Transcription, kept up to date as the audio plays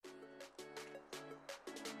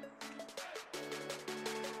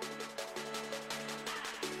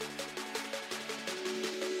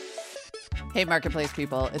Hey, Marketplace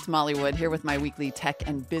people, it's Molly Wood here with my weekly tech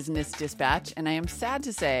and business dispatch, and I am sad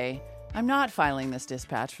to say I'm not filing this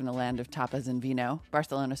dispatch from the land of tapas and vino,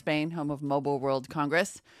 Barcelona, Spain, home of Mobile World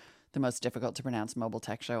Congress, the most difficult to pronounce mobile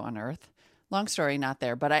tech show on earth. Long story, not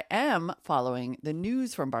there, but I am following the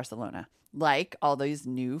news from Barcelona, like all these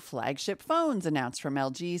new flagship phones announced from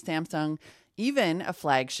LG, Samsung, even a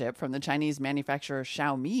flagship from the Chinese manufacturer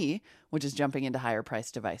Xiaomi, which is jumping into higher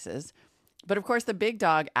priced devices. But of course, the big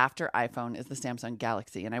dog after iPhone is the Samsung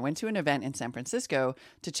Galaxy. And I went to an event in San Francisco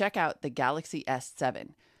to check out the Galaxy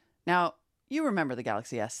S7. Now, you remember the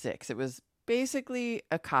Galaxy S6. It was basically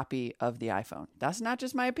a copy of the iPhone. That's not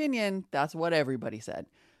just my opinion. That's what everybody said.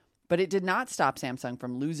 But it did not stop Samsung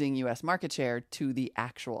from losing US market share to the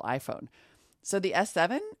actual iPhone. So the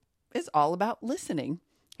S7 is all about listening.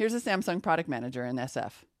 Here's a Samsung product manager in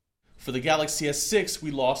SF. For the Galaxy S6, we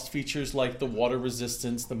lost features like the water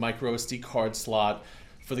resistance, the micro SD card slot.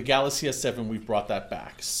 For the Galaxy S7, we've brought that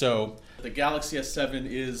back. So the Galaxy S7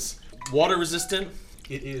 is water resistant.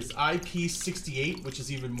 It is IP68, which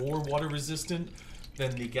is even more water resistant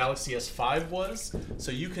than the Galaxy S5 was. So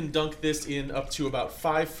you can dunk this in up to about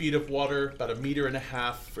 5 feet of water, about 1.5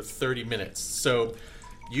 meters for 30 minutes. So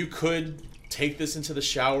you could take this into the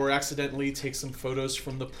shower accidentally, take some photos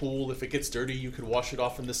from the pool. If it gets dirty, you could wash it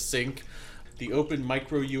off in the sink. The open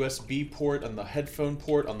micro USB port and the headphone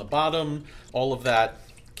port on the bottom, all of that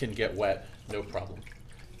can get wet, no problem.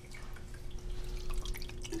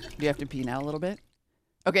 Do you have to pee now a little bit?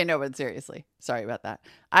 Okay, no, but seriously, sorry about that.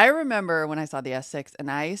 I remember when I saw the S6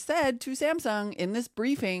 and I said to Samsung in this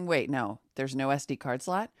briefing, wait, no, there's no SD card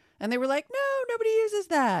slot. And they were like, no, nobody uses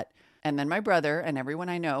that. And then my brother and everyone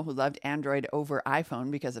I know who loved Android over iPhone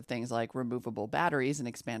because of things like removable batteries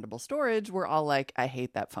and expandable storage were all like, I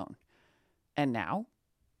hate that phone. And now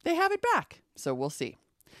they have it back. So we'll see.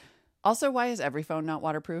 Also, why is every phone not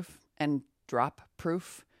waterproof and drop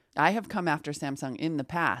proof? I have come after Samsung in the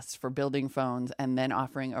past for building phones and then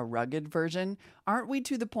offering a rugged version. Aren't we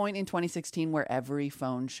to the point in 2016 where every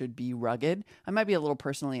phone should be rugged? I might be a little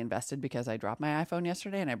personally invested because I dropped my iPhone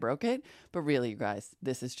yesterday and I broke it. But really, you guys,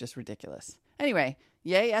 this is just ridiculous. Anyway,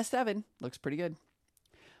 yay, S7. Looks pretty good.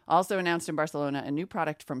 Also announced in Barcelona, a new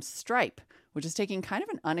product from Stripe, which is taking kind of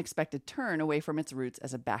an unexpected turn away from its roots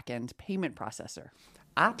as a back-end payment processor.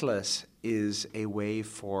 Atlas is a way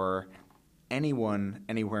for anyone,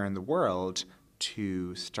 anywhere in the world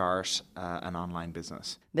to start an online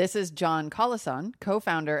business. This is John Collison,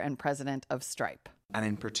 co-founder and president of Stripe. And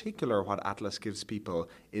in particular, what Atlas gives people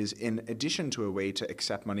is, in addition to a way to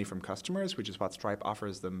accept money from customers, which is what Stripe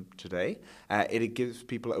offers them today, it gives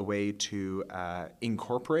people a way to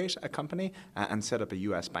incorporate a company and set up a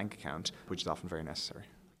US bank account, which is often very necessary.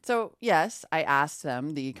 So, yes, I asked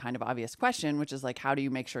them the kind of obvious question, which is like, how do you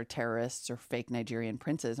make sure terrorists or fake Nigerian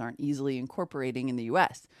princes aren't easily incorporating in the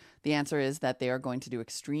U.S.? The answer is that they are going to do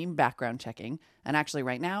extreme background checking. And actually,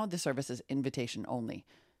 right now, the service is invitation only.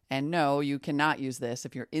 And no, you cannot use this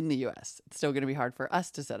if you're in the U.S. It's still going to be hard for us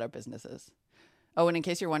to set up businesses. Oh, and in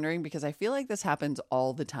case you're wondering, because I feel like this happens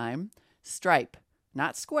all the time, Stripe,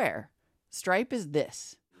 not Square. Stripe is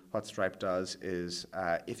this. What Stripe does is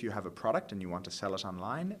if you have a product and you want to sell it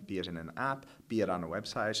online, be it in an app, be it on a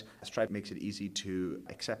website, Stripe makes it easy to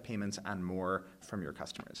accept payments and more from your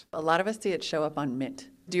customers. A lot of us see it show up on Mint.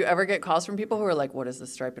 Do you ever get calls from people who are like, what is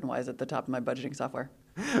this Stripe and why is it at the top of my budgeting software?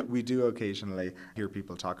 We do occasionally hear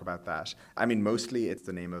people talk about that. I mean, mostly it's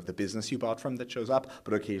the name of the business you bought from that shows up,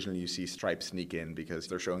 but occasionally you see Stripe sneak in because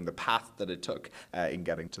they're showing the path that it took in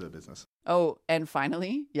getting to the business. Oh, and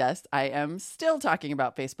finally, yes, I am still talking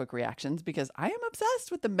about Facebook reactions because I am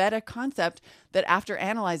obsessed with the meta concept that after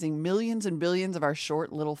analyzing millions and billions of our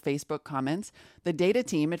short little Facebook comments, the data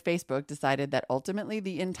team at Facebook decided that ultimately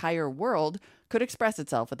the entire world could express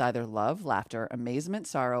itself with either love, laughter, amazement,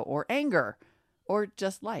 sorrow, or anger. Or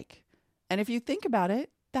just like. And if you think about it,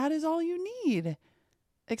 that is all you need.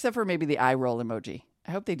 Except for maybe the eye roll emoji.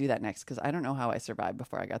 I hope they do that next because I don't know how I survived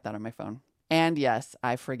before I got that on my phone. And yes,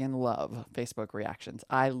 I friggin' love Facebook reactions.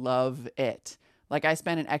 I love it. Like I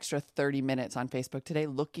spent an extra 30 minutes on Facebook today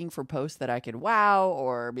looking for posts that I could wow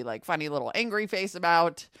or be like funny little angry face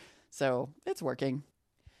about. So it's working.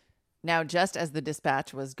 Now, just as the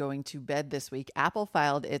dispatch was going to bed this week, Apple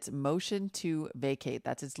filed its motion to vacate.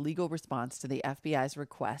 That's its legal response to the FBI's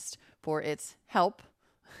request for its help,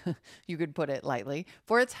 you could put it lightly,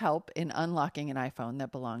 for its help in unlocking an iPhone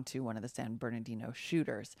that belonged to one of the San Bernardino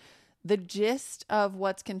shooters. The gist of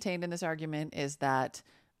what's contained in this argument is that,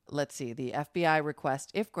 let's see, the FBI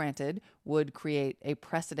request, if granted, would create a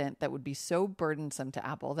precedent that would be so burdensome to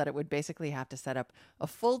Apple that it would basically have to set up a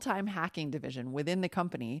full-time hacking division within the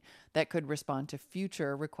company that could respond to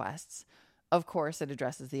future requests. Of course, it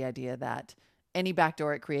addresses the idea that any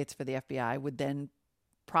backdoor it creates for the FBI would then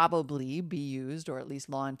probably be used, or at least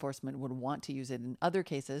law enforcement would want to use it in other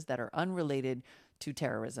cases that are unrelated to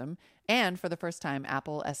terrorism. And for the first time,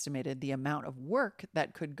 Apple estimated the amount of work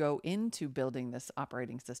that could go into building this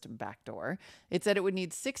operating system backdoor. It said it would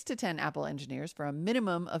need 6 to 10 Apple engineers for a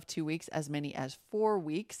minimum of 2 weeks, as many as 4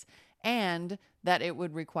 weeks, and that it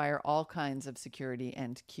would require all kinds of security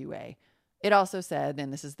and QA. It also said,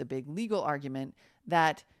 and this is the big legal argument,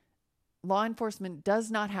 that law enforcement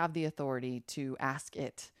does not have the authority to ask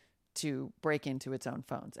it to break into its own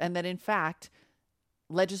phones. And that, in fact,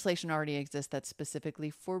 legislation already exists that specifically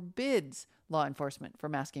forbids law enforcement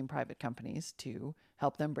from asking private companies to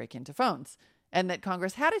help them break into phones. And that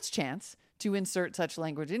Congress had its chance to insert such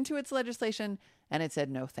language into its legislation, and it said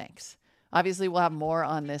no thanks. Obviously, we'll have more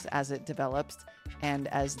on this as it develops and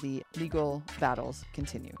as the legal battles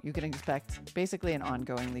continue. You can expect basically an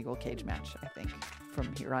ongoing legal cage match, I think,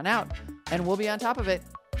 from here on out. And we'll be on top of it.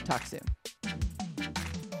 Talk soon.